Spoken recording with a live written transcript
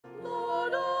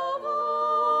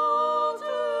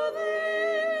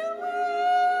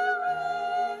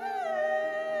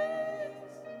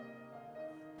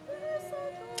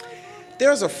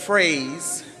There's a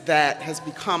phrase that has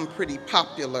become pretty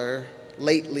popular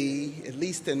lately, at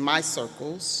least in my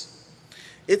circles.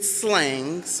 It's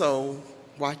slang, so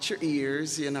watch your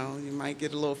ears, you might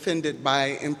get a little offended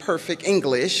by imperfect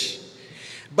English.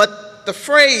 But the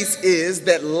phrase is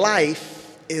that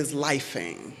life is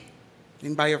lifing.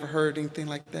 Anybody ever heard anything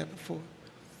like that before?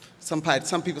 Some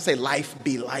people say life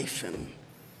be lifing.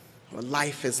 Or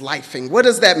life is lifing. What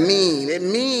does that mean? It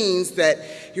means that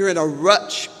you're in a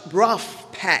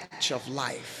rough patch of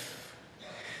life.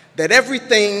 That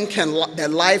everything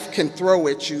that life can throw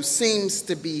at you seems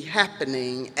to be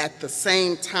happening at the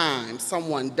same time.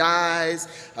 Someone dies,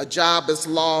 a job is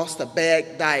lost, a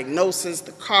bad diagnosis,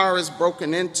 the car is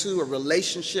broken into, a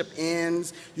relationship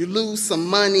ends, you lose some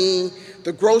money,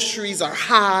 the groceries are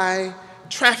high,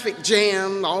 traffic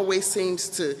jam always seems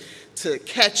to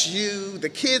catch you, the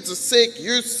kids are sick,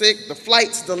 you're sick, the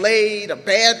flight's delayed, a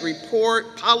bad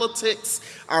report, politics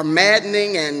are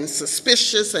maddening and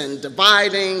suspicious and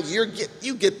dividing. You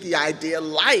get the idea.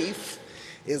 Life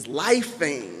is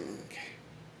lifing.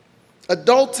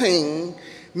 Adulting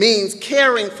means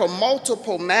caring for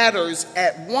multiple matters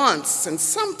at once, and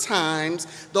sometimes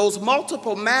those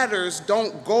multiple matters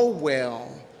don't go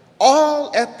well,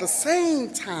 all at the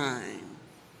same time.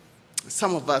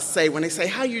 Some of us say, when they say,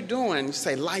 "How you doing?" you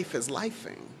say, "Life is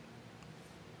lifing."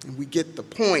 And we get the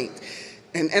point.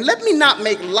 And let me not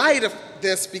make light of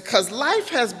this, because life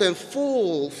has been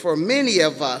full for many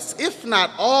of us, if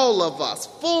not all of us,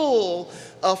 full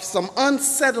of some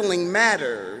unsettling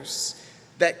matters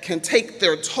that can take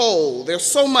their toll. There's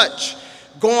so much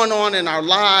going on in our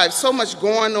lives, so much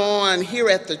going on here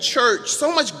at the church,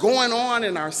 so much going on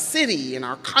in our city, in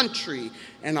our country,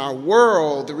 in our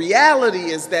world. The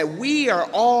reality is that we are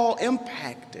all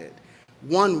impacted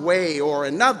one way or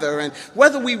another, and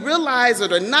whether we realize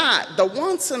it or not, the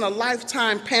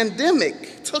once-in-a-lifetime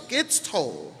pandemic took its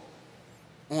toll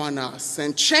on us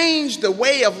and changed the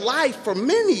way of life for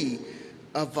many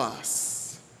of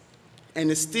us,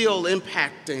 and is still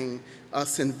impacting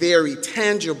us in very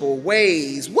tangible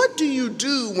ways. What do you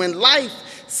do when life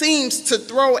seems to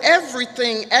throw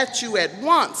everything at you at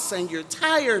once, and you're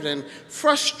tired and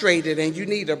frustrated and you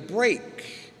need a break?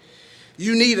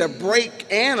 You need a break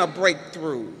and a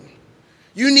breakthrough.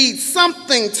 You need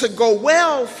something to go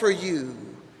well for you.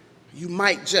 You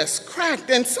might just crack.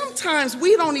 And sometimes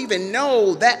we don't even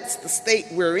know that's the state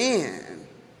we're in.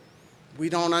 We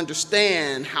don't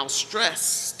understand how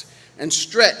stressed and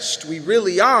stretched we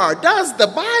really are. Does the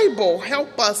Bible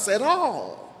help us at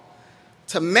all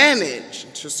to manage,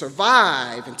 to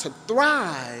survive, and to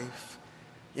thrive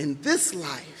in this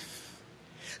life?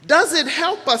 Does it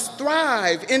help us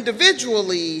thrive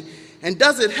individually, and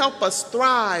does it help us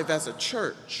thrive as a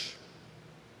church?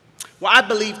 Well, I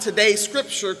believe today's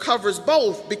scripture covers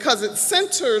both, because it's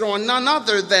centered on none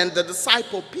other than the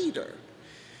disciple Peter.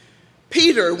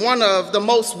 Peter, one of the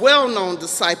most well-known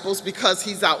disciples, because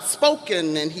he's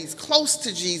outspoken and he's close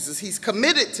to Jesus, he's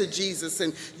committed to Jesus,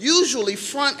 and usually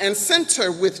front and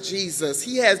center with Jesus.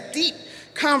 He has deep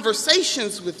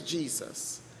conversations with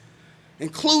Jesus,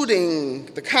 including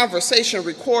the conversation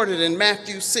recorded in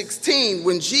Matthew 16,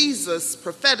 when Jesus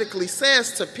prophetically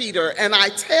says to Peter, "And I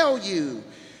tell you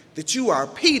that you are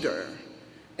Peter,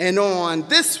 and on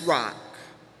this rock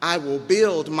I will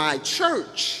build my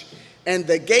church, and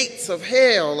the gates of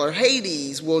hell or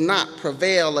Hades will not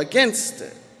prevail against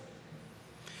it."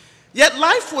 Yet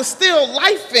life was still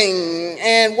lifing,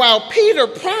 and while Peter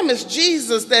promised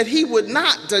Jesus that he would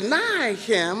not deny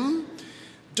him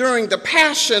during the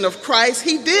passion of Christ,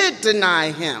 he did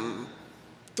deny him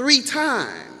 3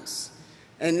 times.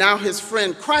 And now his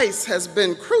friend Christ has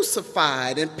been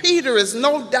crucified, and Peter is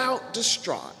no doubt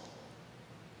distraught.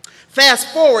 Fast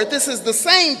forward, this is the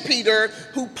same Peter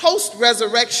who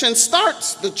post-resurrection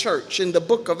starts the church in the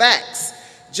book of Acts,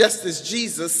 just as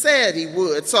Jesus said he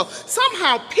would. So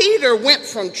somehow Peter went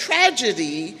from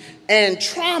tragedy and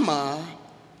trauma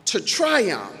to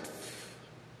triumph.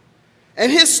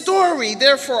 And his story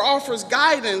therefore offers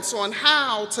guidance on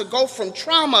how to go from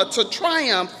trauma to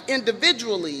triumph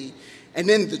individually and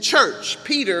in the church.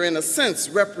 Peter, in a sense,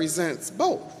 represents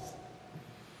both.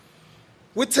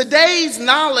 With today's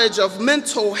knowledge of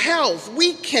mental health,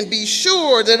 we can be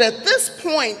sure that at this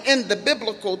point in the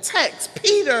biblical text,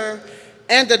 Peter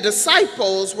and the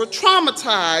disciples were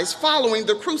traumatized following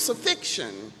the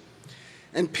crucifixion,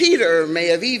 and Peter may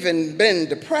have even been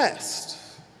depressed.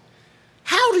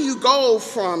 How do you go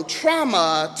from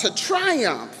trauma to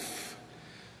triumph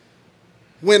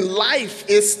when life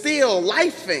is still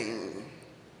lifing?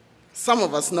 Some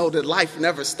of us know that life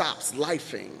never stops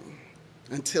lifing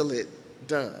until it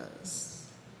does.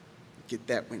 Get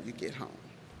that when you get home.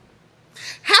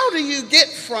 How do you get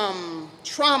from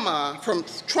trauma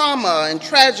and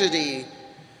tragedy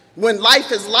when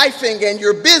life is lifing and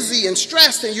you're busy and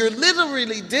stressed and you're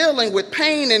literally dealing with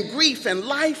pain and grief and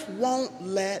life won't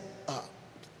let up?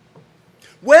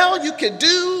 Well, you could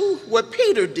do what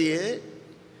Peter did.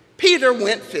 Peter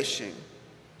went fishing.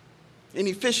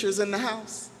 Any fishers in the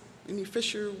house? Any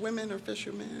fisher women or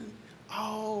fishermen?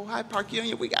 Oh, hi, Park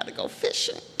Union, we got to go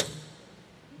fishing.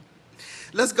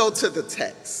 Let's go to the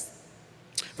text.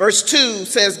 Verse 2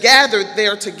 says, gathered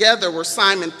there together were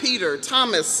Simon Peter,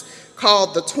 Thomas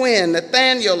called the twin,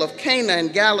 Nathanael of Cana in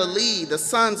Galilee, the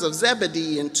sons of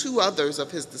Zebedee, and two others of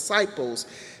his disciples.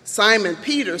 Simon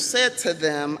Peter said to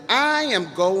them, I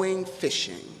am going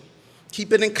fishing.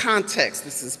 Keep it in context.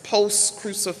 This is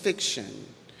post-crucifixion.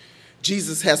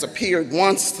 Jesus has appeared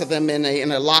once to them in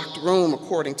a locked room,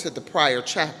 according to the prior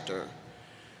chapter.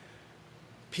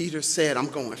 Peter said, I'm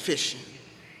going fishing.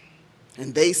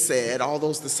 And they said, all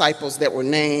those disciples that were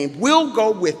named, we'll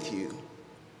go with you.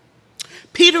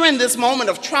 Peter, in this moment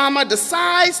of trauma,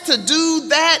 decides to do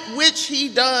that which he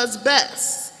does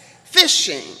best,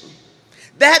 fishing,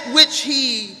 that which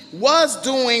he was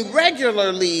doing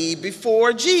regularly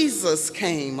before Jesus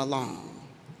came along.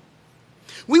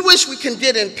 We wish we can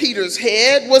get in Peter's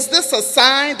head. Was this a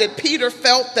sign that Peter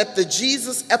felt that the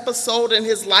Jesus episode in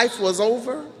his life was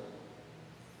over?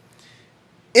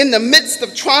 In the midst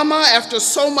of trauma, after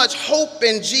so much hope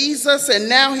in Jesus, and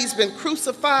now he's been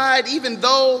crucified, even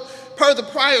though per the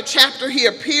prior chapter he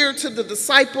appeared to the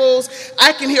disciples,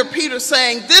 I can hear Peter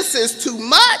saying, this is too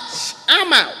much,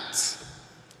 I'm out.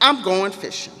 I'm going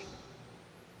fishing.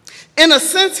 In a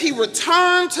sense, he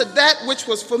returned to that which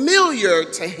was familiar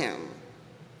to him.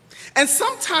 And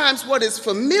sometimes what is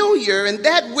familiar and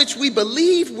that which we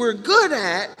believe we're good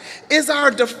at is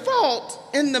our default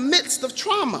in the midst of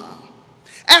trauma.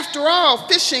 After all,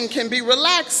 fishing can be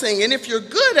relaxing, and if you're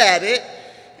good at it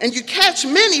and you catch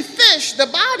many fish, the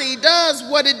body does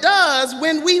what it does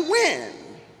when we win.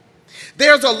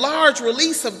 There's a large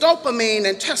release of dopamine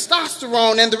and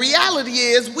testosterone, and the reality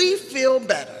is we feel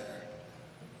better.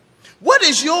 What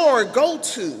is your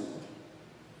go-to?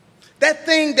 That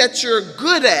thing that you're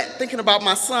good at. Thinking about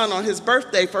my son on his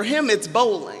birthday, for him it's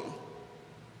bowling.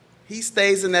 He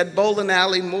stays in that bowling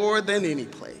alley more than any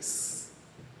place.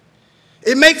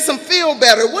 It makes him feel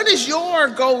better. What is your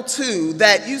go-to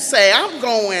that you say, I'm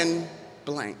going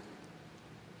blank?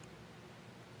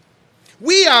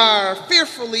 We are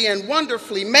fearfully and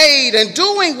wonderfully made, and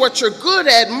doing what you're good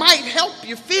at might help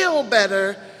you feel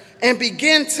better and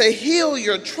begin to heal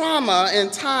your trauma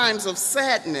in times of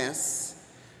sadness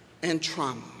and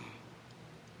trauma.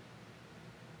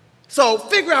 So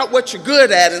figure out what you're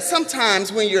good at, and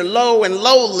sometimes when you're low and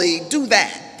lowly, do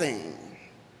that thing.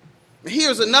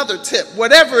 Here's another tip.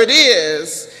 Whatever it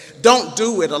is, don't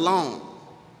do it alone.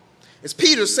 As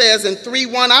Peter says in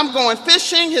 3:1, I'm going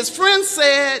fishing. His friends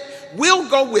said, we'll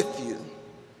go with you.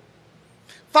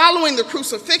 Following the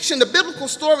crucifixion, the biblical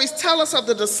stories tell us of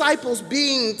the disciples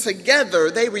being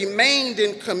together. They remained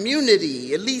in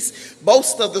community. At least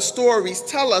most of the stories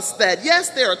tell us that. Yes,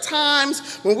 there are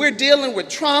times when we're dealing with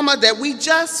trauma that we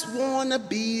just want to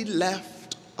be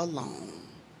left alone.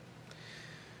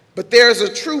 But there's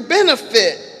a true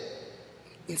benefit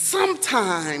in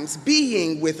sometimes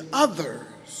being with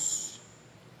others.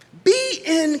 Be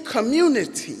in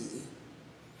community.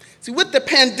 See, with the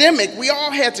pandemic, we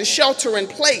all had to shelter in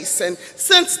place, and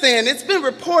since then, it's been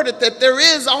reported that there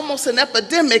is almost an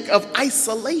epidemic of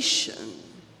isolation.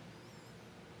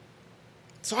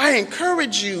 So I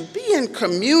encourage you, be in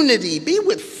community, be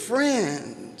with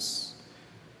friends.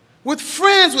 With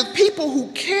people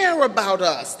who care about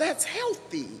us. That's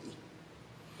healthy.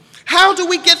 How do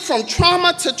we get from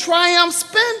trauma to triumph?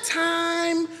 Spend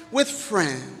time with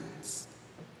friends.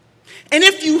 And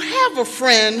if you have a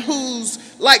friend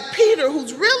who's like Peter,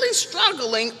 who's really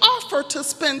struggling, offer to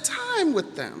spend time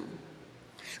with them.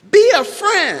 Be a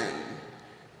friend,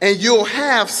 and you'll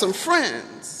have some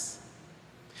friends.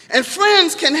 And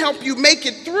friends can help you make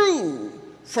it through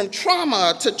from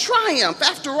trauma to triumph.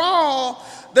 After all,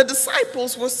 the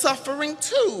disciples were suffering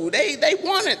too. They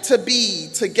wanted to be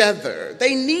together.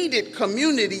 They needed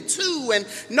community too, and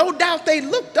no doubt they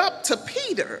looked up to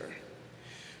Peter.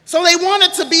 So they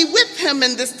wanted to be with him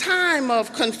in this time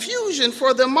of confusion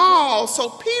for them all. So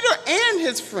Peter and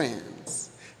his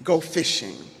friends go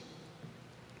fishing.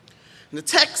 And the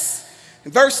text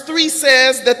in verse 3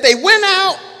 says that they went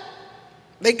out,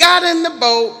 they got in the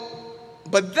boat,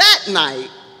 but that night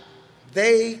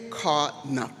they caught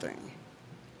nothing.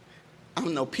 I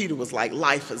don't know, Peter was like,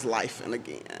 life is life and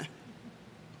again.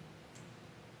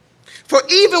 For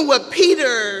even what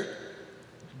Peter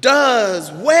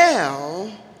does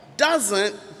well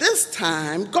doesn't this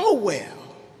time go well.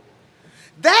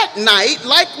 That night,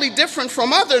 likely different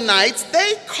from other nights,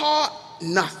 they caught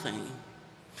nothing.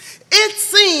 It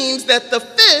seems that the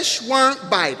fish weren't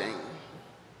biting.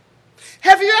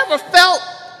 Have you ever felt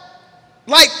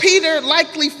like Peter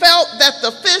likely felt that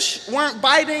the fish weren't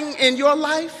biting in your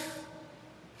life?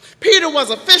 Peter was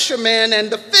a fisherman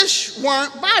and the fish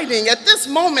weren't biting. At this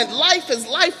moment, life is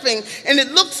lifing and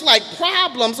it looks like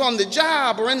problems on the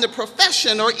job or in the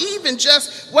profession or even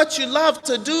just what you love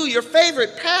to do, your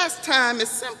favorite pastime, is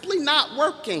simply not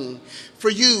working for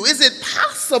you. Is it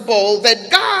possible that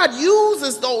God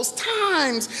uses those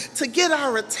times to get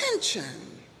our attention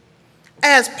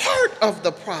as part of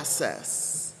the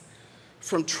process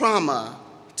from trauma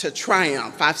to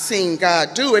triumph? I've seen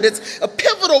God do it. It's a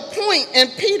pivotal point in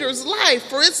Peter's life,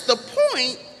 for it's the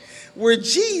point where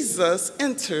Jesus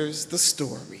enters the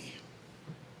story.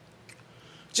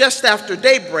 Just after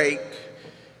daybreak,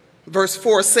 verse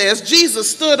 4 says,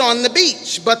 Jesus stood on the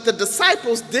beach, but the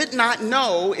disciples did not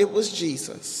know it was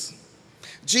Jesus.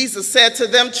 Jesus said to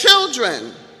them,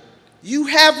 "Children, you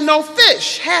have no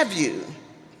fish, have you?"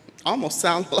 Almost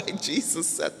sounded like Jesus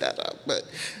set that up, but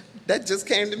that just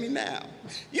came to me now.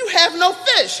 "You have no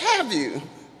fish, have you?"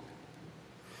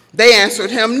 They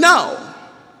answered him, "No."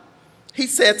 He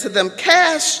said to them,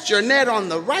 "Cast your net on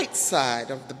the right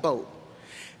side of the boat,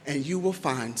 and you will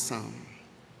find some."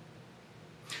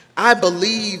 I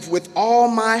believe with all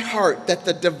my heart that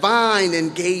the divine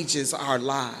engages our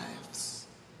lives.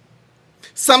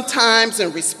 Sometimes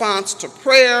in response to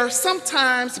prayer,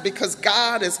 sometimes because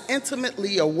God is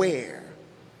intimately aware.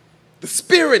 The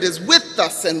Spirit is with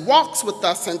us and walks with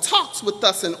us and talks with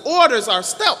us and orders our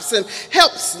steps and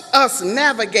helps us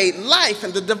navigate life.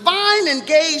 And the divine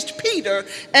engaged Peter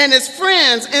and his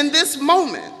friends in this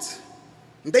moment.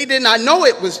 They did not know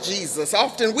it was Jesus.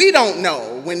 Often we don't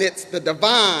know when it's the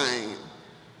divine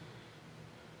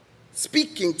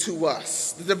speaking to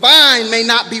us. The divine may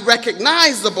not be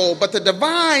recognizable, but the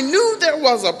divine knew there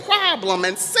was a problem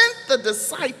and sent the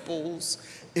disciples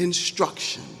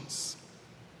instructions.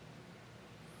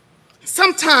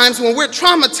 Sometimes when we're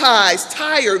traumatized,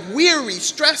 tired, weary,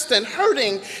 stressed, and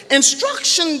hurting,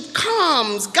 instruction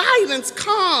comes, guidance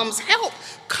comes, help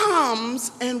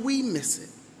comes, and we miss it.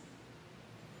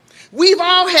 We've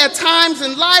all had times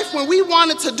in life when we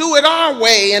wanted to do it our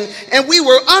way, and we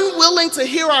were unwilling to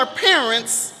hear our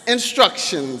parents'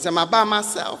 instructions. Am I by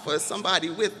myself or is somebody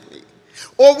with me?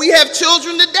 Or we have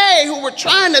children today who we're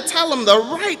trying to tell them the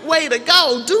right way to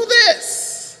go. Do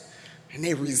this. And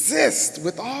they resist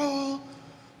with all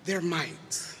their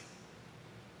might.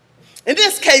 In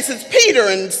this case, it's Peter,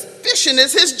 and fishing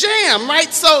is his jam,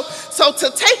 right? So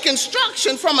to take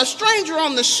instruction from a stranger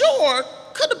on the shore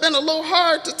could have been a little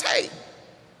hard to take.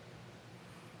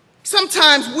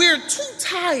 Sometimes we're too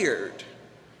tired,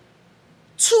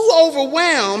 too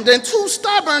overwhelmed, and too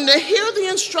stubborn to hear the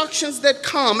instructions that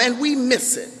come, and we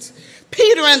miss it.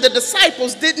 Peter and the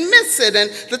disciples didn't miss it, and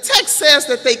the text says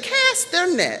that they cast their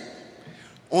net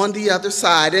on the other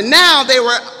side. And now they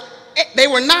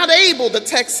were not able, the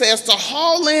text says, to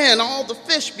haul in all the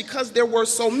fish because there were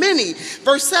so many.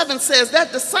 Verse 7 says,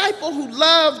 that disciple who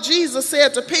loved Jesus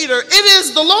said to Peter, "It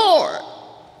is the Lord."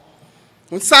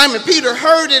 When Simon Peter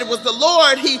heard it was the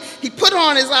Lord, he put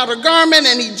on his outer garment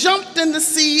and he jumped in the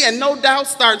sea and no doubt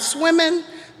started swimming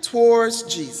towards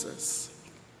Jesus.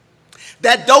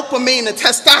 That dopamine and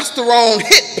testosterone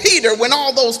hit Peter when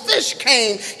all those fish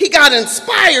came. He got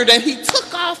inspired and he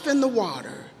took off in the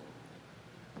water.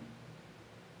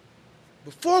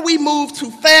 Before we move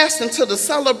too fast into the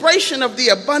celebration of the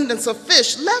abundance of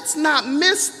fish, let's not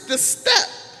miss the step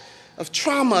of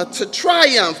trauma to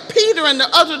triumph. Peter and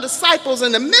the other disciples,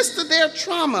 in the midst of their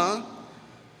trauma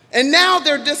and now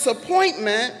their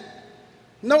disappointment,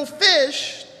 no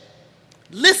fish,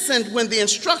 listened when the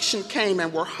instruction came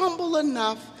and were humble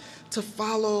enough to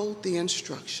follow the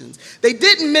instructions. They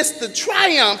didn't miss the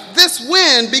triumph, this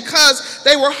win, because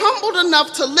they were humbled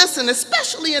enough to listen,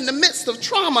 especially in the midst of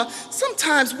trauma.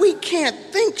 Sometimes we can't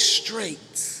think straight.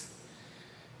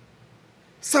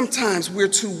 Sometimes we're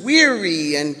too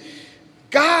weary, and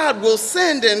God will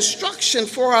send instruction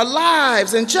for our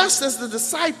lives. And just as the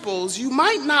disciples, you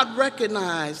might not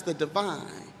recognize the divine.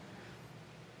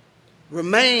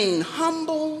 Remain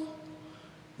humble,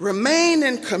 remain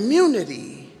in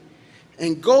community,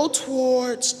 and go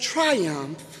towards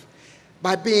triumph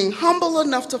by being humble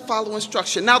enough to follow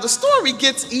instruction. Now the story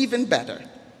gets even better.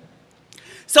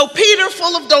 So Peter,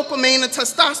 full of dopamine and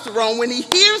testosterone, when he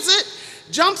hears it,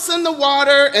 jumps in the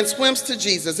water and swims to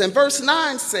Jesus. And verse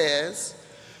 9 says,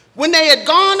 When they had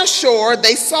gone ashore,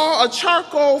 they saw a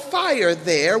charcoal fire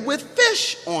there with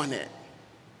fish on it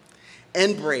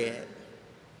and bread.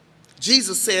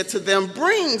 Jesus said to them,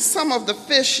 "Bring some of the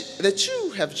fish that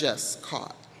you have just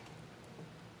caught."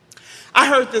 I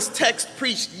heard this text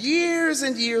preached years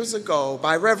and years ago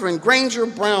by Reverend Granger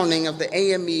Browning of the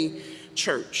AME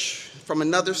Church from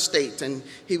another state, and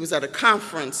he was at a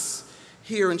conference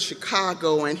here in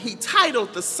Chicago, and he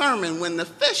titled the sermon, "When the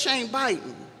Fish Ain't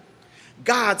Biting,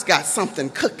 God's Got Something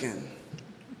Cooking."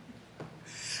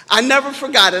 I never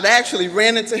forgot it. I actually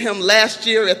ran into him last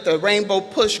year at the Rainbow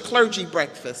Push clergy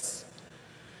breakfast.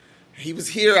 He was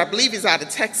here, I believe he's out of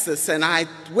Texas, and I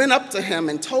went up to him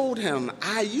and told him,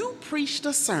 "You preached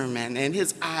a sermon," and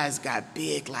his eyes got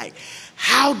big like,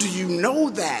 "How do you know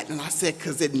that?" And I said,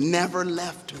 "Because it never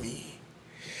left me."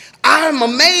 I'm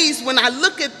amazed when I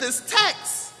look at this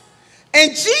text,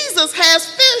 and Jesus has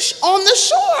fish on the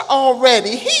shore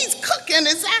already. He's cooking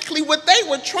exactly what they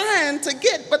were trying to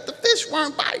get, but the fish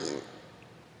weren't biting.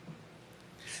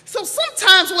 So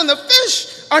sometimes when the fish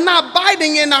are not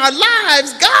biting in our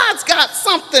lives, God's got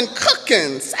something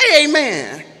cooking. Say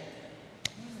amen.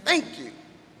 Thank you.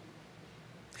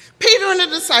 Peter and the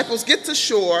disciples get to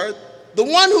shore. The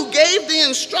one who gave the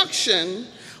instruction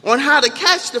on how to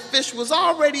catch the fish was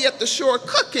already at the shore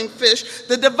cooking fish.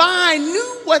 The divine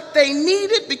knew what they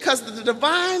needed because the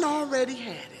divine already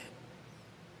had it.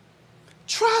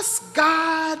 Trust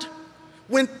God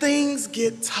when things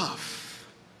get tough.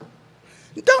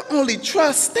 Don't only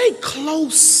trust, stay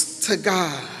close to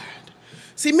God.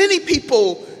 See, many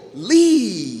people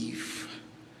leave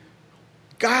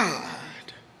God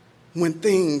when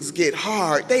things get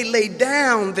hard. They lay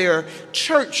down their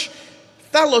church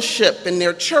fellowship and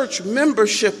their church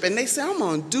membership, and they say, "I'm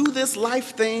going to do this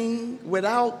life thing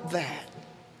without that,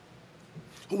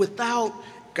 without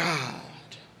God."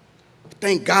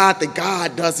 Thank God that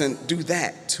God doesn't do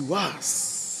that to us.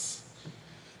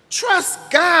 Trust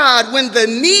God when the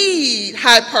need,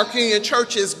 Hyde Park Union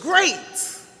Church, is great,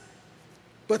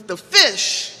 but the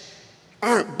fish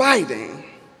aren't biting.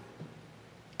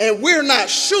 And we're not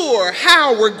sure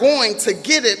how we're going to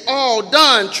get it all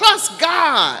done. Trust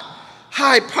God,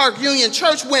 Hyde Park Union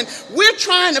Church, when we're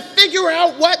trying to figure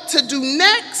out what to do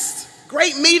next.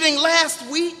 Great meeting last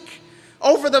week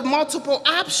over the multiple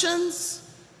options.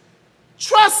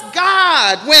 Trust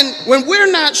God when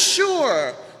we're not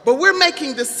sure, but we're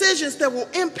making decisions that will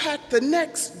impact the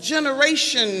next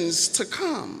generations to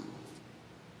come.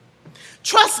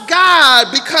 Trust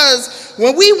God because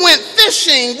when we went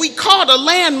fishing, we caught a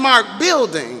landmark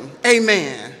building.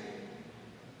 Amen.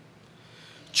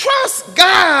 Trust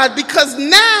God because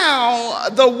now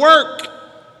the work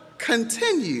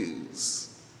continues.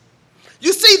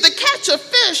 You see, the catch of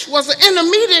fish was an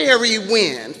intermediary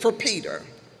win for Peter.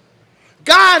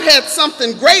 God had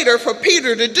something greater for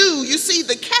Peter to do. You see,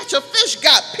 the catch of fish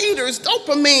got Peter's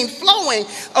dopamine flowing,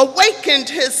 awakened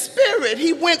his spirit.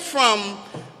 He went from,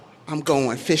 "I'm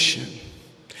going fishing,"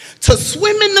 to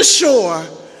swimming the shore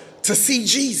to see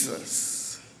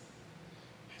Jesus.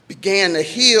 Began to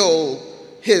heal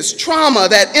his trauma.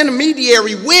 That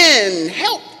intermediary win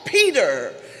helped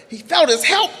Peter. He felt his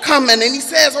help coming, and he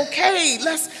says, "Okay,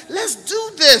 let's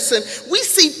do this." And we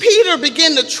see Peter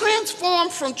begin to transform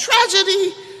from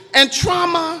tragedy and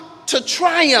trauma to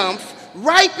triumph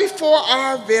right before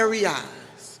our very eyes.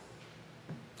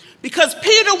 Because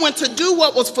Peter went to do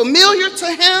what was familiar to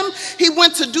him. He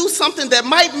went to do something that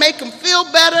might make him feel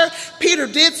better. Peter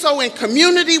did so in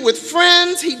community with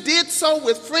friends. He did so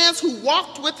with friends who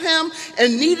walked with him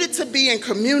and needed to be in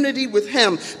community with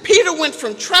him. Peter went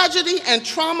from tragedy and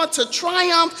trauma to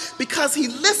triumph because he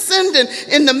listened, and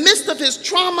in the midst of his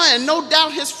trauma and no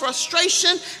doubt his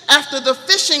frustration, after the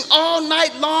fishing all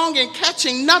night long and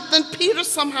catching nothing, Peter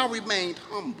somehow remained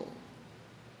humble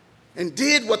and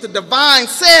did what the divine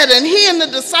said, and he and the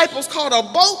disciples caught a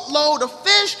boatload of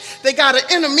fish. They got an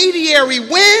intermediary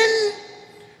win,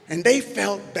 and they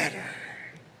felt better.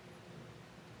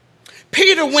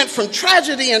 Peter went from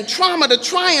tragedy and trauma to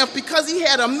triumph because he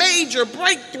had a major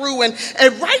breakthrough and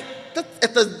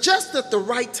just at the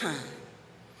right time.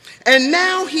 And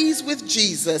now he's with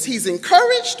Jesus. He's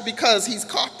encouraged because he's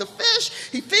caught the fish.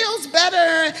 He feels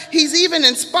better. He's even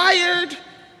inspired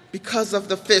because of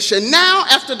the fish. And now,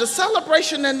 after the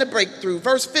celebration and the breakthrough,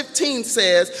 verse 15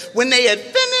 says, when they had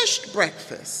finished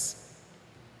breakfast,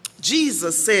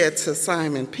 Jesus said to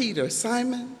Simon Peter,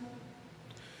 "Simon,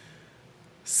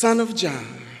 son of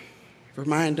John,"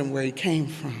 remind him where he came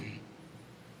from,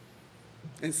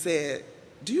 and said,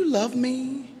 "Do you love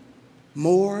me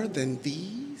more than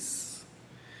these?"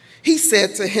 He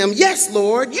said to him, "Yes,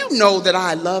 Lord, you know that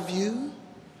I love you."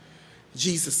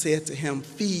 Jesus said to him,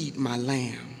 "Feed my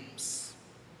lambs."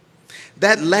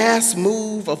 That last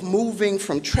move of moving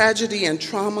from tragedy and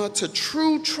trauma to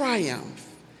true triumph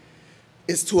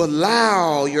is to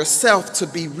allow yourself to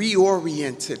be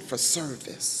reoriented for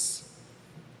service.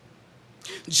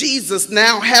 Jesus,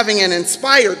 now having an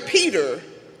inspired Peter,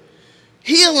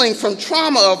 healing from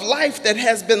trauma of life that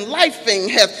has been lifing,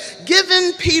 have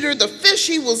given Peter the fish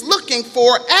he was looking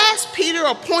for, asked Peter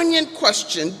a poignant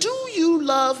question: "Do you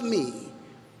love me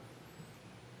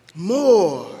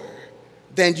more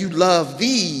than you love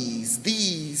these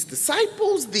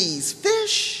disciples, these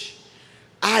fish?"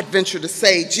 I'd venture to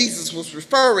say Jesus was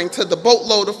referring to the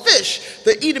boatload of fish,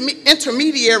 the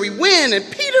intermediary wind,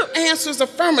 and Peter answers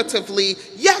affirmatively,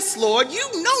 "Yes, Lord, you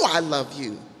know I love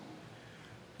you."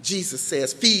 Jesus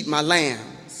says, "Feed my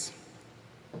lambs."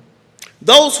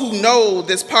 Those who know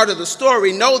this part of the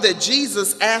story know that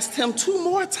Jesus asked him 2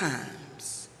 more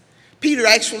times. Peter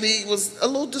actually was a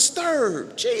little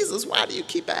disturbed. "Jesus, why do you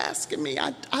keep asking me?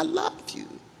 I love you."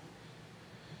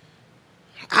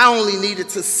 I only needed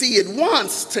to see it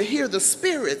once to hear the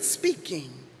Spirit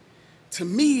speaking to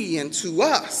me and to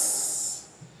us.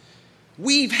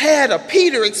 We've had a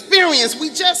Peter experience. We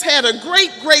just had a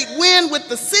great win with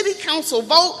the city council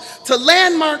vote to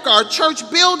landmark our church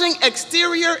building,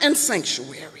 exterior, and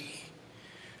sanctuary.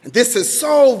 And this is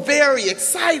so very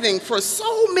exciting for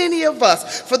so many of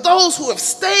us, for those who have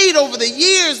stayed over the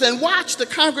years and watched the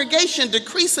congregation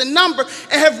decrease in number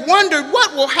and have wondered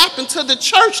what will happen to the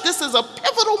church. This is a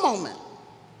pivotal moment.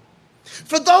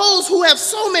 For those who have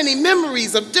so many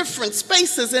memories of different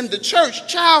spaces in the church,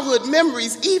 childhood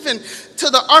memories, even to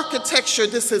the architecture,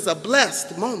 this is a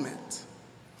blessed moment.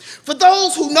 For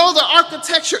those who know the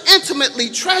architecture intimately,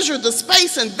 treasure the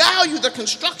space, and value the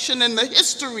construction and the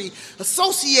history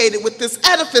associated with this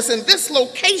edifice and this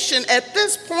location at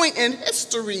this point in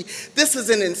history, this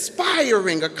is an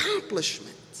inspiring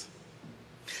accomplishment.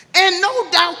 And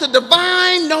no doubt the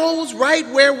divine knows right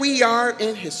where we are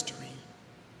in history.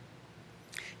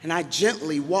 And I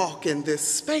gently walk in this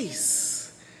space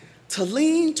to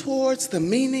lean towards the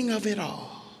meaning of it all.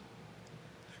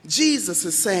 Jesus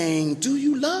is saying, "Do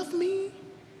you love me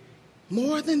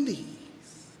more than these?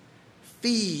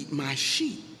 Feed my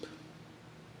sheep."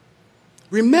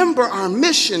 Remember our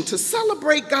mission to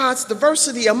celebrate God's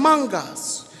diversity among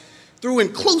us through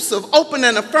inclusive, open,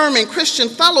 and affirming Christian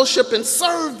fellowship and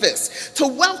service, to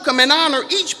welcome and honor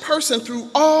each person through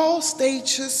all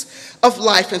stages of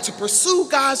life, and to pursue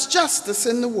God's justice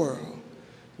in the world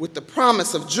with the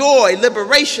promise of joy,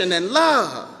 liberation, and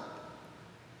love.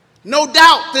 No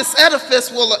doubt this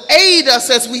edifice will aid us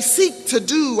as we seek to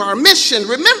do our mission.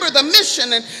 Remember the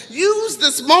mission and use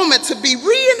this moment to be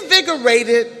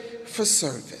reinvigorated for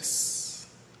service.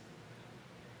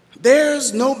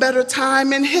 There's no better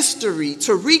time in history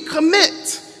to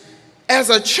recommit as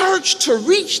a church to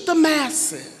reach the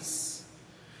masses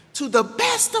to the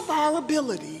best of our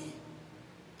ability,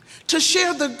 to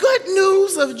share the good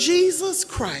news of Jesus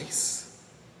Christ.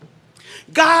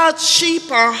 God's sheep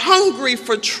are hungry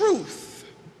for truth.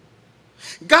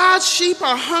 God's sheep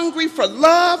are hungry for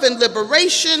love and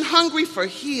liberation, hungry for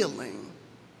healing.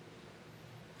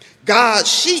 God's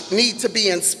sheep need to be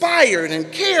inspired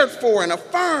and cared for and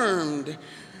affirmed.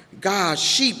 God's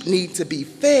sheep need to be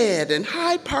fed. In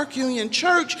Hyde Park Union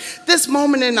Church, this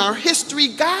moment in our history,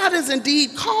 God is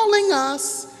indeed calling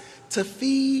us to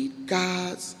feed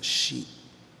God's sheep.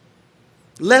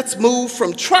 Let's move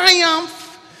from triumph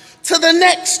to the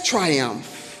next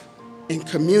triumph in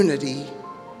community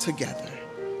together.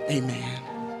 Amen.